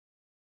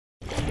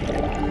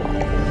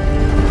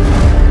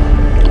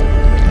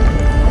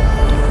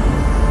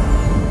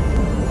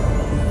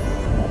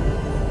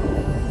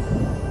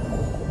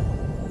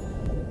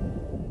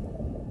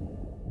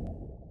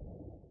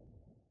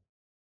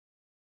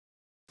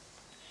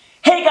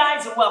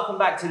guys, and welcome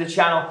back to the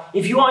channel.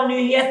 If you are new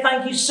here,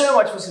 thank you so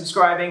much for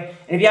subscribing.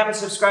 And if you haven't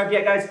subscribed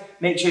yet, guys,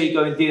 make sure you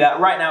go and do that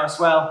right now as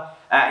well,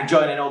 and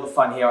join in all the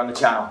fun here on the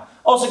channel.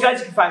 Also, guys,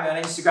 you can find me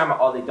on Instagram at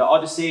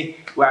ollie.odyssey,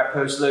 where I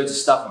post loads of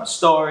stuff on my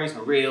stories,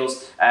 my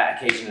reels,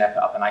 occasionally I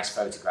put up a nice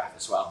photograph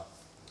as well.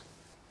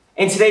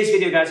 In today's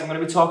video, guys, I'm going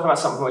to be talking about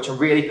something which I'm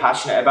really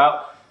passionate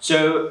about.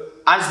 So,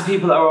 as the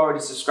people that are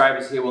already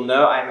subscribers here will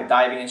know, I am a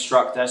diving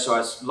instructor, so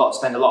I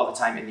spend a lot of the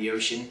time in the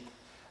ocean.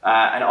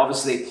 And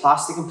obviously,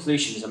 plastic and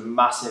pollution is a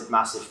massive,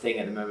 massive thing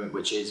at the moment,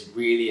 which is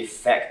really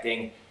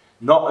affecting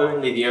not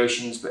only the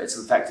oceans, but it's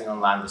affecting on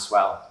land as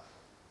well.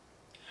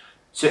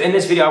 So in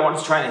this video, I want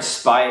to try and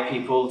inspire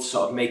people to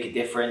sort of make a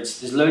difference.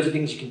 There's loads of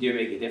things you can do to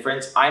make a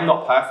difference. I'm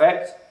not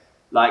perfect.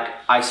 Like,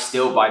 I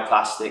still buy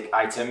plastic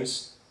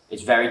items.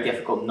 It's very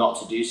difficult not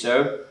to do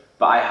so,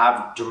 but I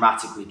have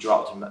dramatically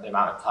dropped the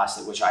amount of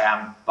plastic which I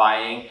am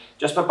buying,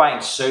 just by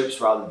buying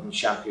soaps rather than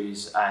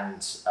shampoos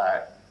and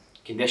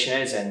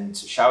conditioners and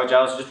shower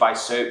gels. Just buy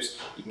soaps.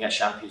 You can get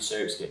shampoo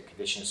soaps, get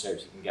conditioner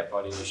soaps, you can get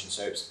body lotion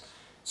soaps.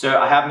 So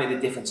I have made a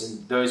difference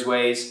in those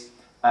ways.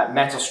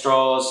 Metal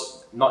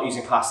straws, not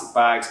using plastic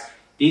bags.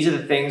 These are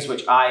the things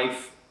which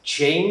I've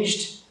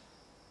changed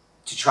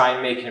to try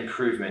and make an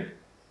improvement.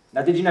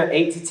 Now, did you know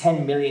 8 to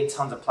 10 million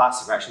tons of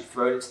plastic are actually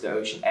thrown into the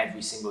ocean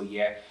every single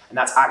year? And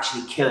that's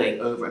actually killing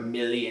over 1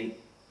 million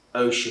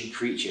ocean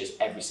creatures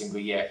every single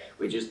year,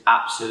 which is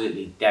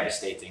absolutely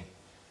devastating.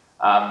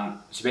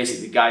 So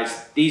basically,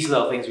 guys, these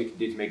little things we can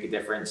do to make a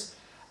difference.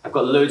 I've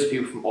got loads of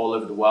people from all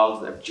over the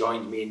world that have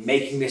joined me in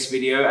making this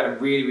video, and I'm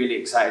really, really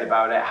excited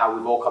about it, how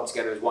we've all come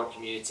together as one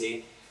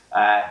community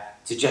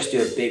to just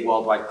do a big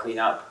worldwide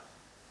cleanup.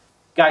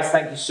 Guys,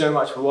 thank you so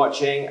much for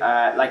watching.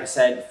 Like I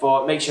said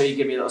before, make sure you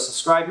give me a little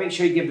subscribe, make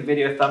sure you give the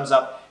video a thumbs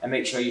up, and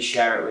make sure you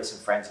share it with some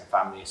friends and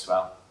family as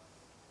well.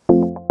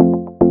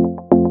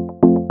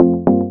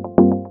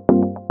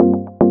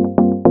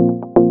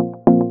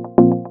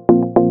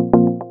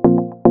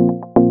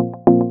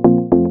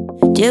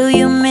 Do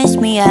you miss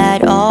me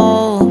at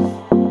all?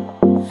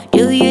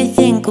 Do you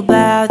think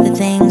about the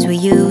things we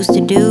used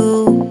to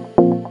do?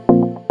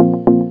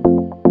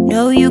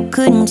 No, you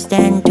couldn't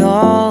stand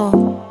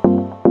tall.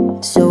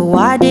 So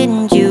why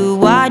didn't you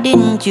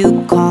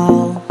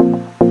call?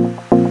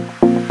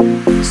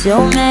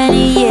 So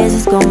many years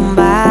has gone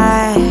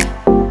by,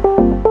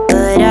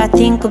 but I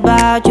think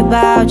about you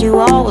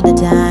all the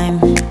time.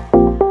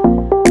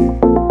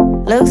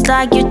 Looks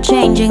like you're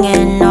changing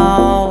and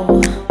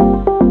all.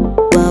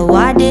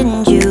 Why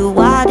didn't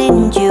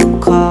you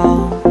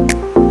call?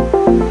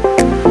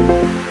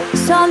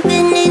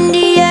 Something in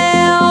the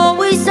air,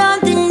 always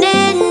something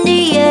in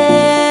the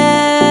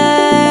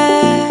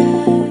air.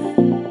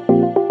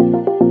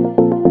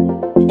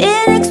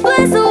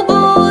 Inexplicable,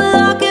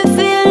 I can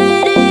feel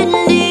it in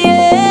the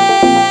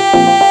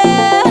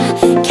air.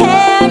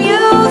 Can you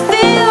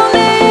feel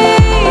me?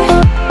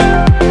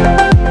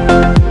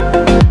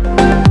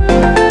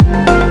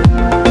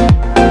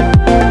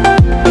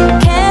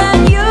 Can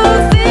you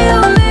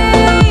feel me?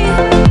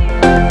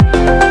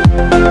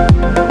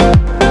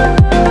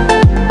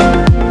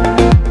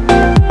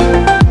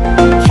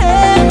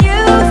 Can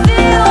you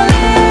feel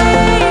me?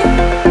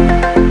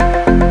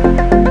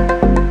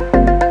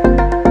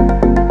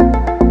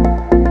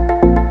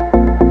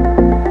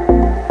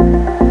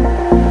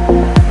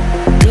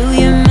 Do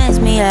you miss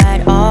me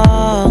at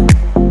all?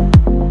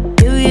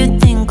 Do you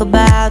think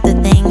about the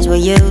things we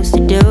used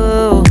to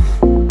do?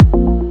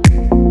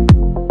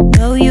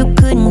 No, you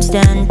couldn't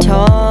stand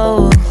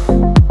tall.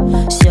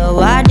 So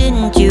why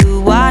didn't you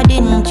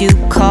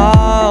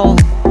call?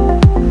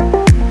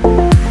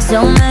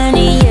 So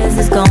many years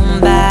has gone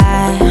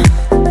by,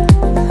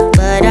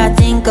 but I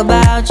think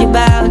about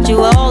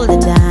you all the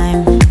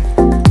time.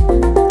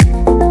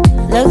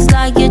 Looks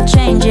like you're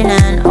changing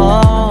and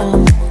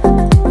all,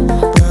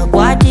 but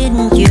why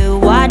didn't you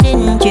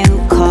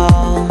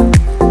call?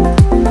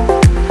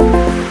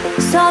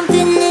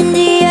 Something in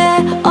the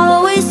air,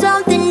 always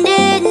something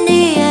in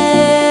the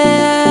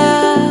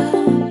air.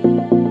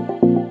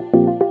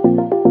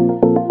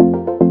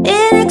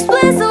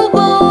 Inexplicable,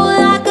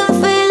 I can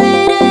feel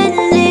it in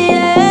the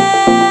air.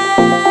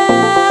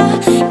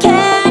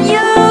 Can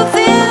you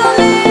feel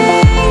me?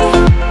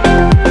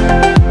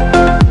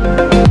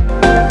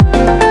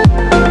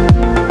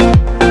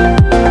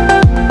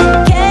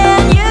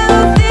 Can you feel me? Can you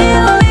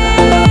feel me? Can you feel me?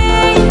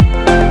 Something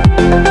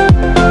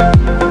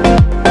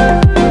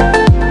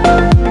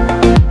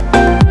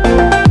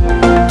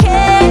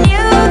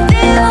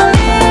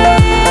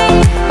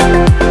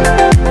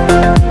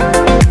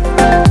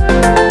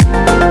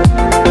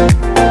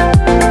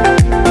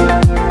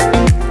the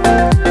air,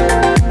 always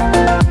something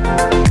in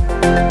the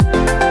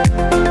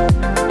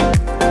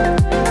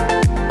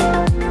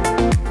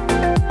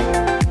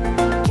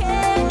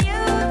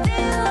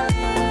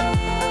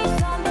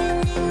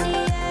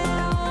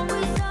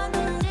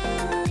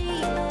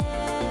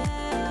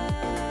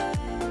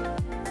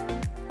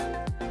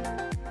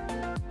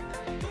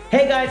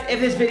Hey guys, if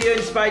this video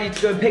inspired you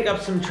to go and pick up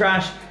some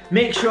trash,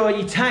 make sure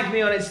you tag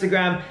me on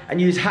Instagram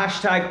and use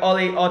hashtag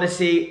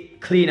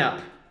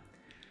OllieOdysseyCleanup.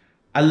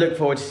 I look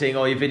forward to seeing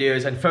all your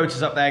videos and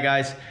photos up there,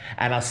 guys,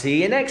 and I'll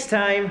see you next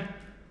time.